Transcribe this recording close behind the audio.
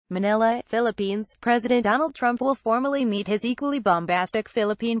Manila, Philippines. President Donald Trump will formally meet his equally bombastic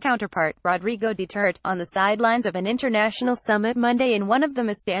Philippine counterpart, Rodrigo Duterte, on the sidelines of an international summit Monday in one of the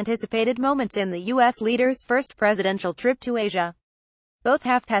most anticipated moments in the U.S. leader's first presidential trip to Asia. Both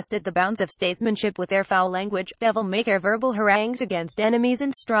have tested the bounds of statesmanship with their foul language, devil-may-care verbal harangues against enemies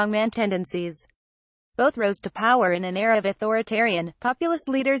and strongman tendencies. Both rose to power in an era of authoritarian, populist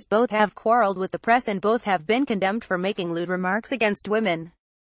leaders. Both have quarreled with the press and both have been condemned for making lewd remarks against women.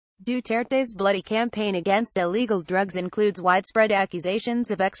 Duterte's bloody campaign against illegal drugs includes widespread accusations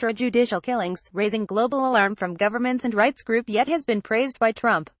of extrajudicial killings, raising global alarm from governments and rights groups, yet has been praised by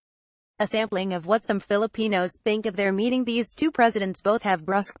Trump. A sampling of what some Filipinos think of their meeting. These two presidents both have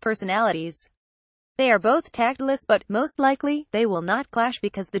brusque personalities. They are both tactless, but, most likely, they will not clash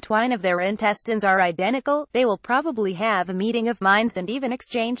because the twine of their intestines are identical. They will probably have a meeting of minds and even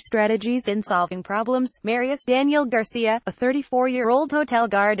exchange strategies in solving problems. Marius Daniel Garcia, a 34-year-old hotel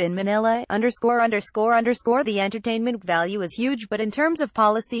guard in Manila, The entertainment value is huge, but in terms of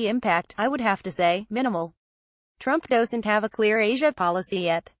policy impact, I would have to say, minimal. Trump doesn't have a clear Asia policy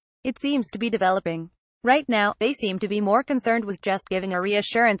yet. It seems to be developing. Right now, they seem to be more concerned with just giving a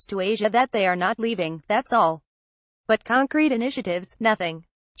reassurance to Asia that they are not leaving, that's all. But concrete initiatives, nothing.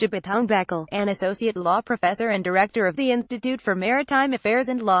 Jabitong Bakal, an associate law professor and director of the Institute for Maritime Affairs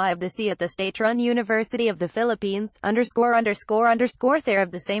and Law of the Sea at the state-run University of the Philippines, They're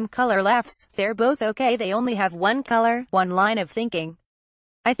of the same color laughs. They're both okay, they only have one color, one line of thinking.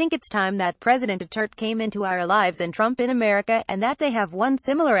 I think it's time that President Duterte came into our lives and Trump in America, and that they have one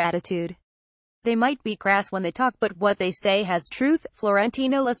similar attitude. They might be crass when they talk, but what they say has truth.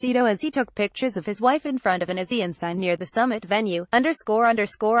 Florentino Lacido as he took pictures of his wife in front of an ASEAN sign near the summit venue.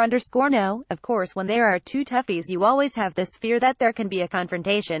 No, of course when there are two toughies you always have this fear that there can be a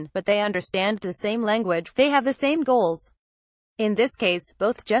confrontation, but they understand the same language, they have the same goals. In this case,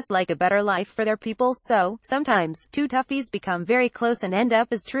 both just like a better life for their people, so, sometimes, two toughies become very close and end up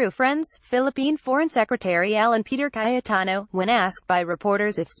as true friends. Philippine Foreign Secretary Alan Peter Cayetano, when asked by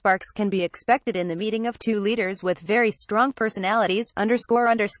reporters if sparks can be expected in the meeting of two leaders with very strong personalities,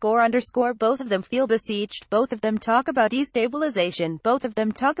 both of them feel besieged, both of them talk about destabilization, both of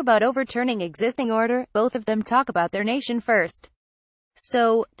them talk about overturning existing order, both of them talk about their nation first.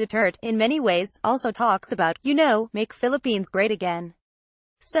 So, Duterte, in many ways, also talks about, make Philippines great again.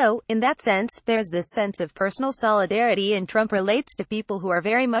 So, in that sense, there's this sense of personal solidarity, and Trump relates to people who are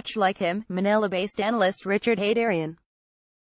very much like him. Manila-based analyst Richard Hadarian.